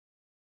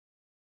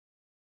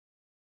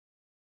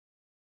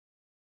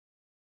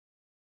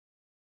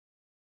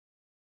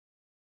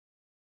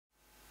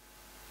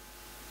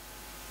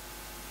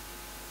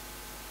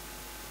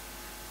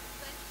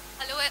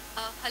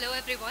Hello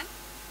everyone.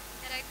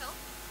 Here I go.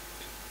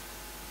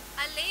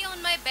 I lay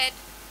on my bed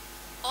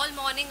all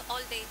morning, all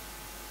day,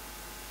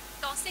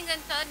 tossing and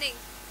turning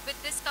with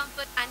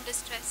discomfort and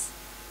distress,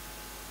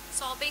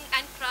 sobbing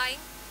and crying.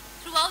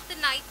 Throughout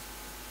the night,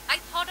 I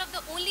thought of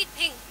the only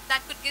thing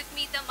that could give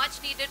me the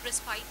much needed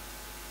respite.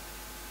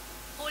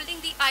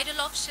 Holding the idol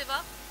of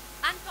Shiva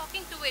and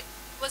talking to it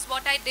was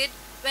what I did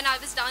when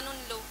I was down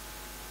on low.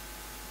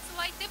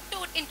 So I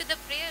tiptoed into the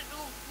prayer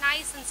room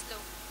nice and slow.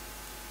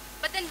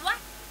 But then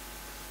what?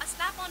 A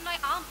slap on my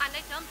arm and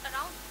I turned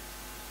around.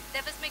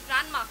 There was my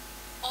grandma,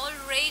 all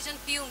rage and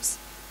fumes,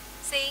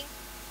 saying,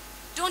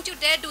 "Don't you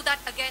dare do that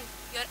again,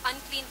 you're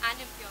unclean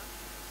and impure."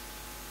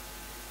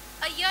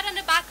 A year and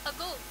a back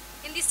ago,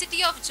 in the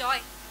city of joy,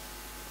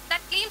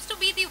 that claims to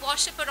be the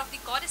worshipper of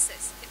the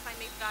goddesses, if I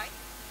may pry,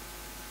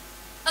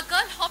 a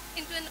girl hopped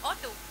into an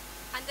auto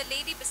and the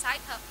lady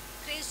beside her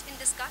cringed in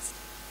disgust.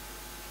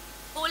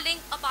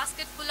 Holding a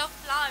basket full of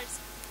flowers,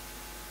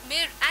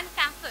 myrrh and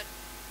camphor,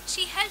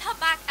 she held her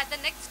back at the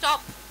next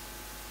stop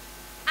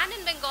and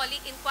in Bengali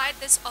inquired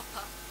this of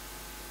her: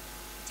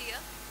 "Dear,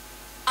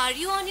 are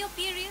you on your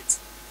periods?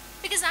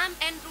 Because I'm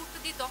en route to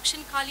the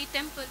Dakshin Kali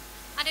temple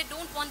and I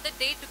don't want the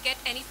day to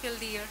get any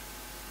filthier."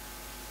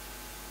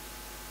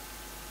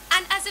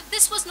 And as if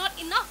this was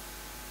not enough,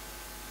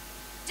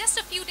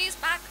 just a few days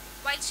back,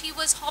 while she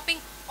was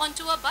hopping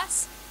onto a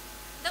bus,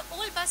 the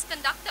old bus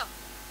conductor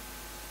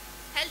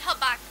held her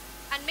back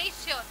and made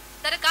sure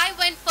that a guy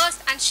went first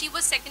and she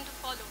was second to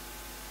follow.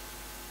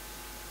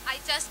 I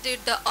just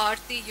did the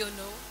aarti,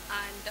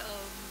 and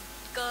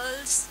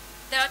girls,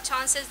 there are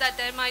chances that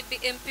there might be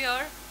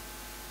impure.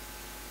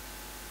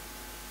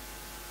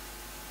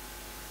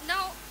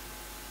 Now,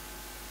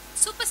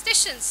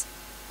 superstitions.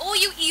 Oh,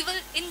 you evil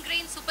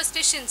ingrained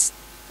superstitions.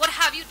 What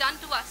have you done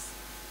to us?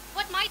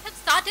 What might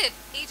have started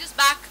ages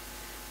back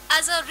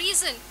as a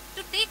reason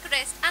to take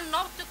rest and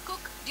not to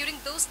cook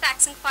during those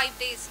taxing 5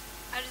 days,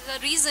 as a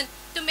reason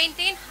to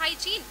maintain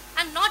hygiene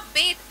and not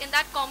bathe in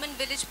that common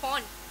village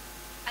pond,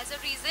 as a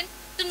reason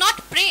to not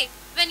pray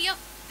when you're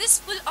this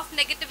full of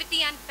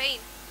negativity and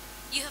pain.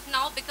 You have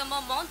now become a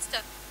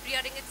monster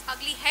rearing its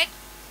ugly head.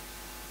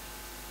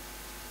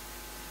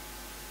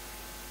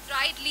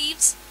 Dried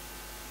leaves,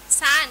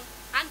 sand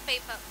and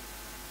paper,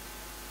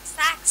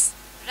 sacks,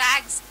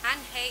 rags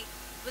and hay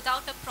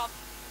without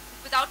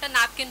a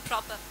napkin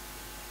proper.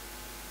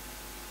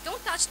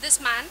 Don't touch this,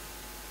 man.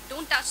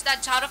 Don't touch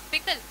that jar of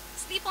pickle.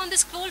 Sleep on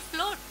this cold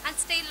floor and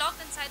stay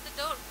locked inside the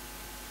door.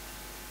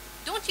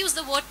 Don't use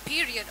the word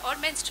period or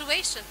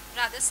menstruation.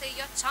 Rather say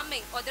you're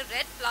chumming or the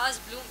red flowers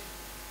blooming.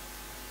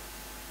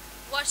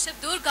 Worship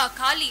Durga,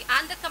 Kali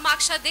and the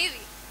Kamaksha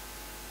Devi,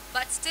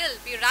 but still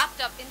be wrapped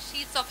up in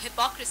sheets of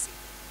hypocrisy.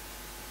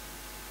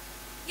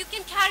 You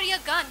can carry a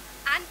gun,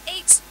 an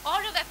axe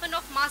or a weapon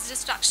of mass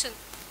destruction,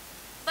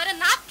 but a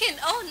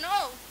napkin, oh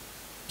no!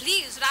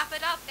 Please wrap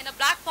it up in a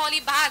black poly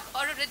bag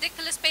or a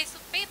ridiculous piece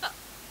of paper.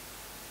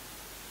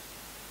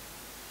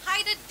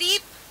 Hide it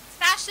deep,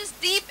 stashes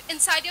deep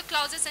inside your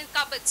closets and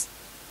cupboards,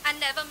 and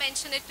never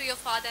mention it to your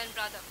father and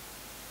brother.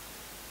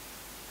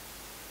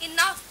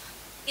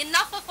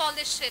 Enough of all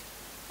this shit,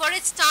 for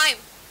it's time.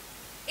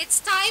 It's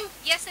time,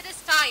 yes it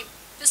is time,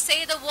 to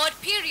say the word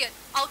period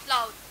out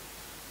loud,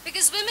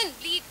 because women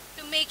bleed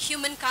to make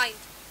humankind.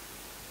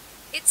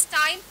 It's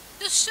time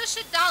to shush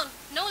it down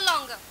no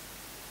longer,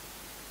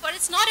 for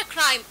it's not a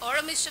crime or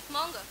a mischief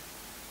monger.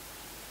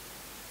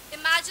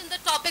 Imagine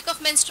the topic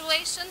of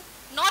menstruation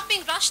not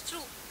being rushed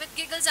through with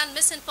giggles and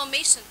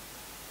misinformation.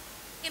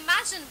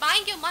 Imagine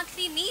buying your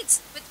monthly needs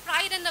with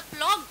pride and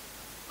aplomb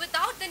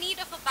without the need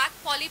of a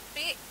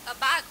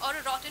bag or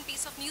a rotten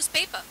piece of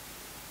newspaper.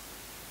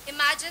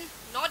 Imagine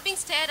not being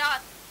stared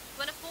at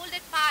when a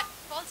folded pad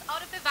falls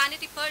out of a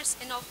vanity purse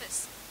in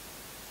office.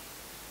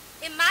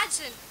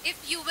 Imagine, if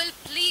you will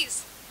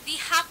please, the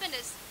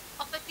happiness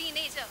of a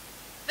teenager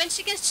when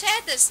she can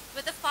share this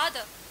with a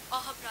father or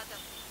her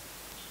brother.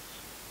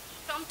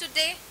 From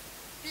today,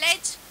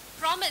 pledge,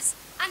 promise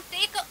and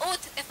take an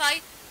oath, if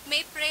I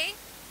may pray,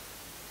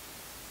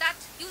 that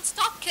you'll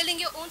stop killing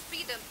your own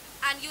freedom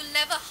and you'll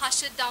never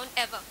hush it down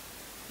ever.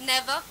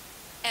 Never,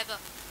 ever.